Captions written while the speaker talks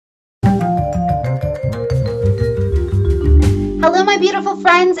beautiful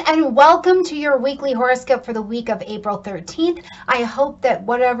friends, and welcome to your weekly horoscope for the week of April 13th. I hope that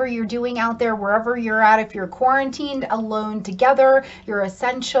whatever you're doing out there, wherever you're at, if you're quarantined, alone, together, you're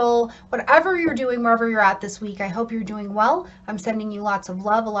essential, whatever you're doing, wherever you're at this week, I hope you're doing well. I'm sending you lots of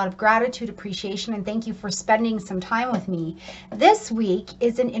love, a lot of gratitude, appreciation, and thank you for spending some time with me. This week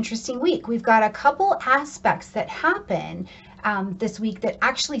is an interesting week. We've got a couple aspects that happen this week that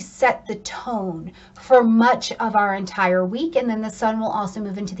actually set the tone for much of our entire week. And then the sun will also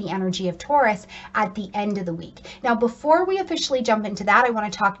move into the energy of Taurus at the end of the week. Now, before we officially jump into that, I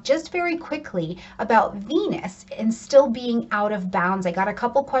want to talk just very quickly about Venus and still being out of bounds. I got a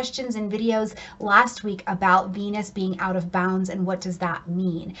couple questions and videos last week about Venus being out of bounds and what does that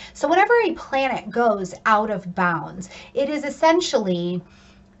mean. So whenever a planet goes out of bounds, it is essentially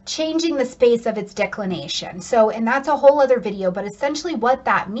changing the space of its declination. So, and that's a whole other video, but essentially what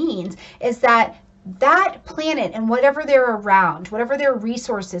that means is that that planet and whatever they're around, whatever their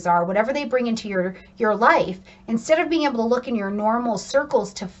resources are, whatever they bring into your life, instead of being able to look in your normal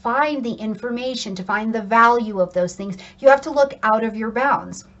circles to find the information, to find the value of those things, you have to look out of your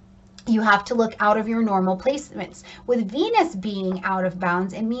bounds. You have to look out of your normal placements. With Venus being out of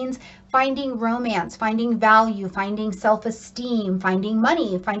bounds, it means finding romance, finding value, finding self-esteem, finding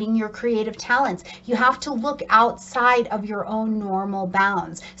money, finding your creative talents. You have to look outside of your own normal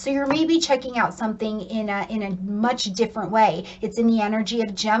bounds. So you're maybe checking out something in a much different way. It's in the energy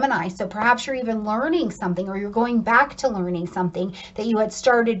of Gemini. So perhaps you're even learning something, or you're going back to learning something that you had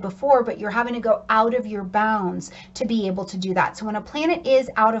started before, but you're having to go out of your bounds to be able to do that. So when a planet is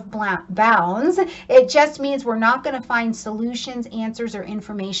out of bounds, it just means we're not going to find solutions, answers, or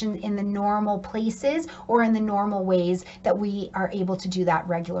information in the normal places or in the normal ways that we are able to do that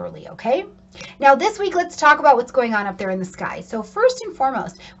regularly, okay? Now this week, let's talk about what's going on up there in the sky. So first and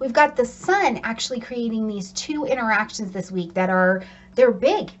foremost, we've got the sun actually creating these two interactions this week that they're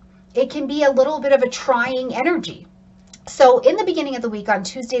big. It can be a little bit of a trying energy. So in the beginning of the week, on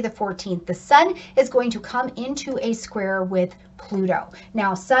Tuesday the 14th, the sun is going to come into a square with Pluto.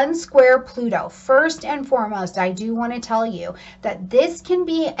 Now, sun square Pluto, first and foremost, I do want to tell you that this can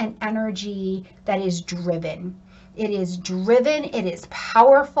be an energy that is driven. It is driven, it is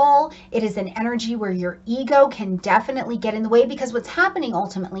powerful, it is an energy where your ego can definitely get in the way, because what's happening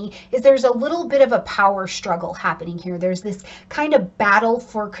ultimately is there's a little bit of a power struggle happening here. There's this kind of battle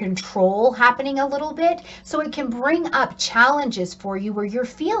for control happening a little bit. So it can bring up challenges for you where you're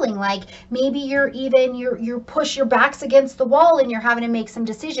feeling like maybe you push your backs against the wall and you're having to make some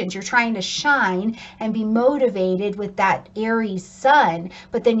decisions. You're trying to shine and be motivated with that Aries sun,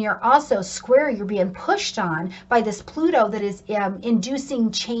 but then you're also square, you're being pushed on by this Pluto that is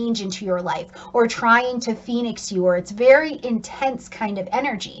inducing change into your life or trying to phoenix you, or it's very intense kind of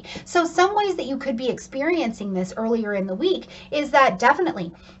energy. So some ways that you could be experiencing this earlier in the week is that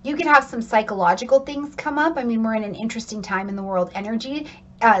definitely you could have some psychological things come up. I mean, we're in an interesting time in the world energy.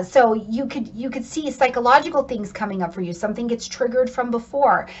 So you could see psychological things coming up for you. Something gets triggered from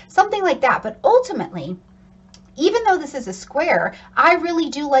before, something like that. But ultimately, even though this is a square, I really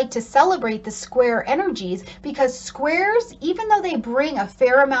do like to celebrate the square energies, because squares, even though they bring a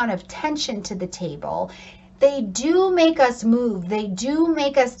fair amount of tension to the table, they do make us move. They do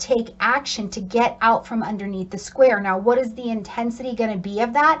make us take action to get out from underneath the square. Now, what is the intensity going to be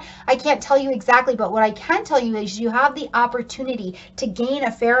of that? I can't tell you exactly, but what I can tell you is you have the opportunity to gain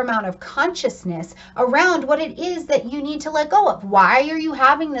a fair amount of consciousness around what it is that you need to let go of. Why are you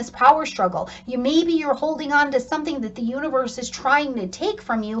having this power struggle? Maybe you're holding on to something that the universe is trying to take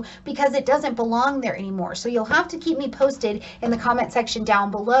from you because it doesn't belong there anymore. So you'll have to keep me posted in the comment section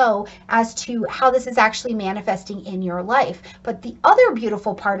down below as to how this is actually manifesting in your life. But the other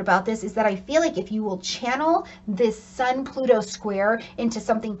beautiful part about this is that I feel like if you will channel this Sun-Pluto square into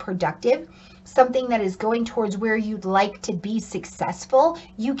something productive, something that is going towards where you'd like to be successful,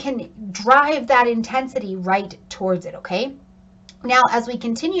 you can drive that intensity right towards it, okay? Now, as we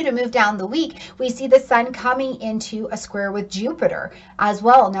continue to move down the week, we see the sun coming into a square with Jupiter as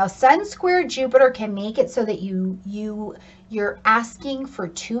well. Now, sun square Jupiter can make it so that you're asking for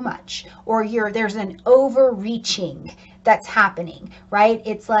too much, or there's an overreaching that's happening, right?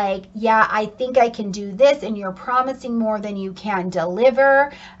 It's like, yeah, I think I can do this, and you're promising more than you can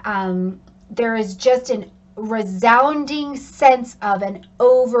deliver. There is just an resounding sense of an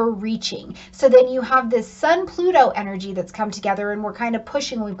overreaching. So then you have this Sun-Pluto energy that's come together, and we're kind of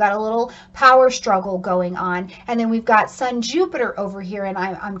pushing. We've got a little power struggle going on, and then we've got Sun-Jupiter over here, and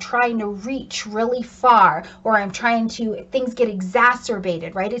I'm trying to reach really far, or I'm trying to, things get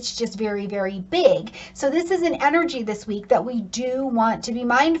exacerbated, right? It's just very, very big. So this is an energy this week that we do want to be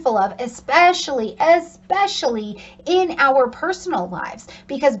mindful of, especially in our personal lives,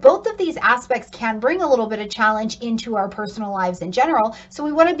 because both of these aspects can bring a little bit of challenge into our personal lives in general. So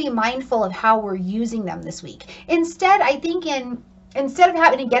we want to be mindful of how we're using them this week. Instead, I think instead of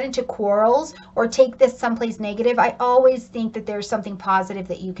having to get into quarrels or take this someplace negative, I always think that there's something positive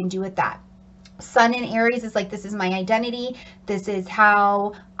that you can do with that. Sun in Aries is like, this is my identity. This is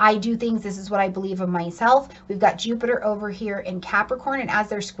how I do things. This is what I believe of myself. We've got Jupiter over here in Capricorn, and as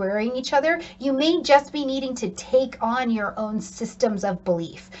they're squaring each other, you may just be needing to take on your own systems of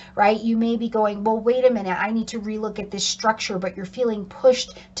belief, right? You may be going, well, wait a minute, I need to relook at this structure, but you're feeling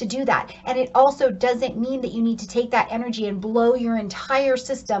pushed to do that. And it also doesn't mean that you need to take that energy and blow your entire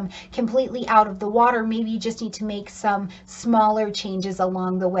system completely out of the water. Maybe you just need to make some smaller changes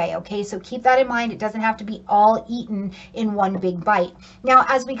along the way, okay? So keep that in mind. It doesn't have to be all eaten in one big bite. Now,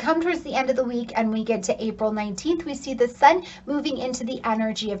 as we come towards the end of the week and we get to April 19th, we see the sun moving into the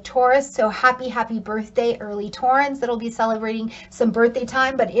energy of Taurus. So happy birthday, early Taurans that'll be celebrating some birthday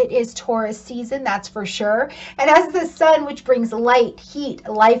time, but it is Taurus season, that's for sure. And as the sun, which brings light, heat,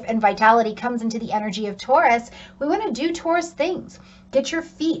 life, and vitality, comes into the energy of Taurus, we want to do Taurus things. Get your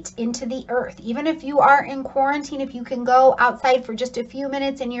feet into the earth. Even if you are in quarantine, if you can go outside for just a few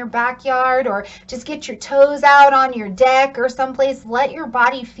minutes in your backyard, or just get your toes out on your deck or someplace, let your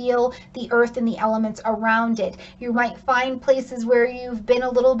body feel the earth and the elements around it. You might find places where you've been a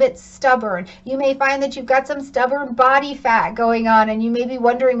little bit stubborn. You may find that you've got some stubborn body fat going on, and you may be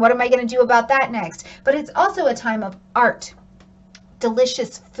wondering, what am I going to do about that next? But it's also a time of art,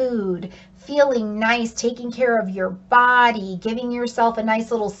 delicious food, feeling nice, taking care of your body, giving yourself a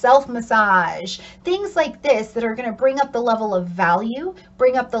nice little self-massage, things like this that are going to bring up the level of value,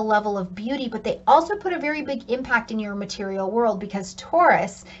 bring up the level of beauty, but they also put a very big impact in your material world, because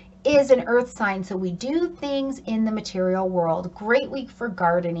Taurus is an earth sign, so we do things in the material world. Great week for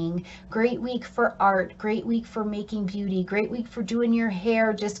gardening, great week for art, great week for making beauty, great week for doing your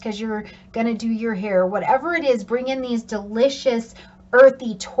hair just because you're going to do your hair. Whatever it is, bring in these delicious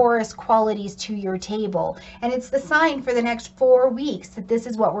earthy Taurus qualities to your table. And it's the sign for the next 4 weeks that this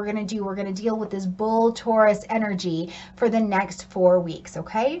is what we're going to do. We're going to deal with this bull Taurus energy for the next 4 weeks,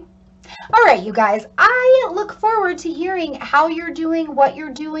 okay? All right, you guys, I look forward to hearing how you're doing, what you're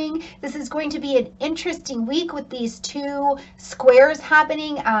doing. This is going to be an interesting week with these two squares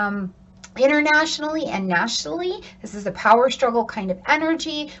happening internationally and nationally. This is a power struggle kind of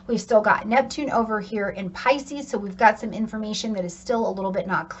energy. We've still got Neptune over here in Pisces, so we've got some information that is still a little bit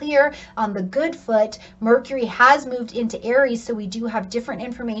not clear. On the good foot, Mercury has moved into Aries, so we do have different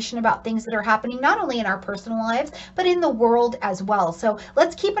information about things that are happening not only in our personal lives, but in the world as well. So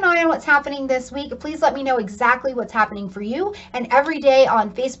let's keep an eye on what's happening this week. Please let me know exactly what's happening for you. And every day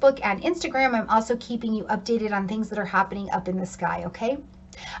on Facebook and Instagram, I'm also keeping you updated on things that are happening up in the sky, okay?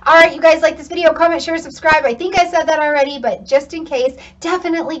 All right, you guys, like this video, comment, share, subscribe. I think I said that already, but just in case,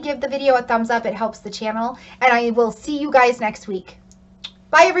 definitely give the video a thumbs up. It helps the channel, and I will see you guys next week.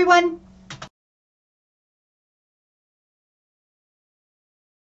 Bye, everyone.